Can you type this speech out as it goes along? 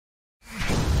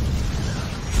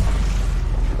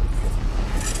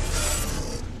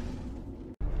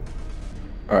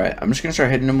Alright, I'm just gonna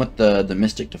start hitting him with the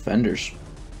Mystic Defenders.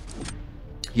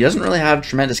 He doesn't really have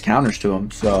tremendous counters to him,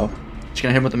 so just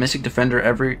gonna hit him with the Mystic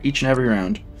Defender each and every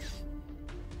round.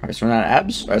 Alright, so we're not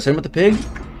abs. Alright, let's hit him with the pig.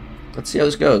 Let's see how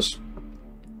this goes.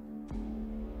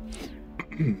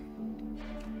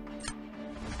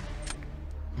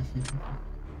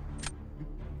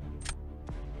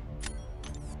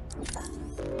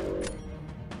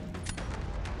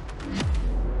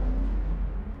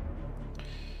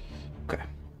 Okay.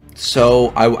 So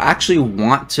I actually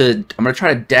want to, I'm going to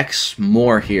try to dex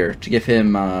more here to give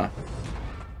him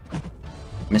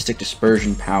Mystic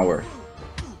Dispersion power.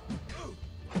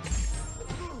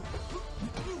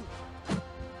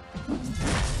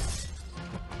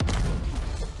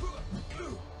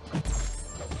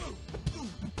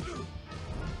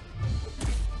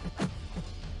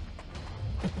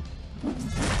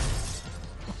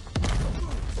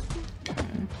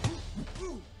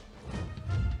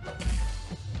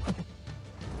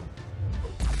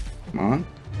 Come on.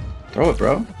 Throw it,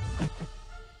 bro.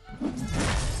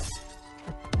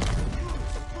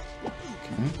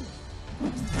 Okay.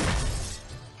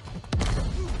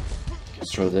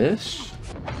 Let's throw this.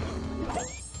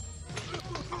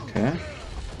 Okay.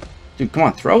 Dude, come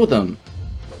on, throw them.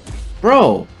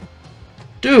 Bro.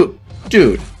 Dude.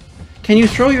 Can you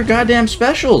throw your goddamn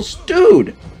specials?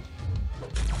 Dude.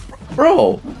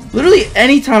 Bro. Literally,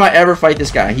 anytime I ever fight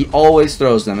this guy, he always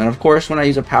throws them. And of course, when I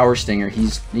use a power stinger,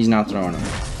 he's not throwing them.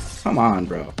 Come on,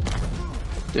 bro.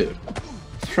 Dude.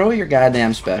 Throw your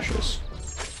goddamn specials.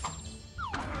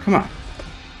 Come on.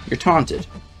 You're taunted.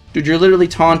 Dude, you're literally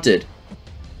taunted.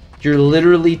 You're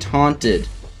literally taunted.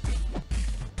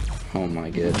 Oh my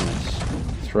goodness.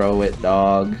 Throw it,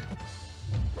 dog.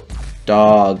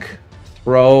 Dog.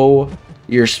 Throw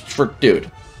your... Dude.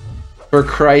 For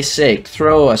Christ's sake,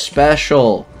 throw a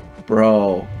special.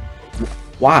 Bro.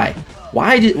 Why?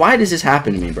 Why does this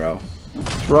happen to me, bro?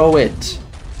 Throw it.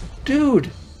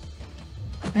 Dude.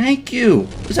 Thank you.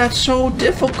 Was that so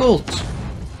difficult?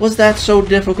 Was that so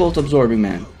difficult, Absorbing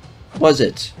Man? Was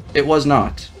it? It was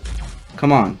not.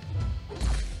 Come on.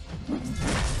 Oh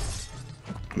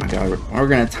my god, we're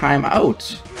gonna time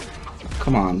out.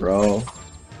 Come on, bro.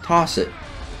 Toss it.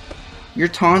 You're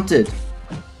taunted.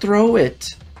 Throw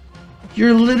it.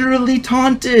 You're literally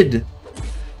taunted.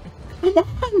 Come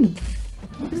on.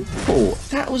 Oh,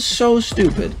 that was so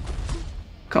stupid.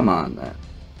 Come on, man.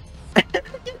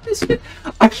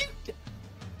 Are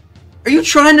you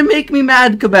trying to make me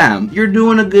mad, Kabam? You're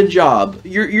doing a good job.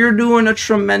 You're doing a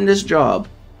tremendous job.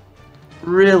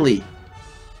 Really?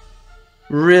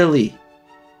 Really?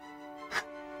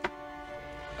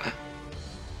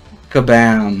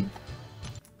 Kabam.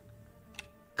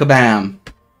 Kabam.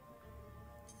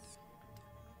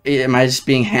 Am I just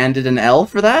being handed an L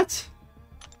for that?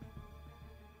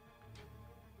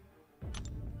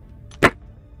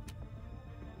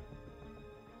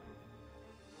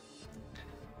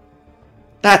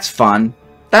 That's fun.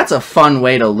 That's a fun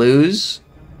way to lose.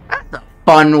 That's a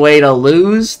fun way to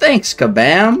lose. Thanks,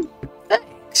 Kabam.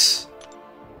 Thanks.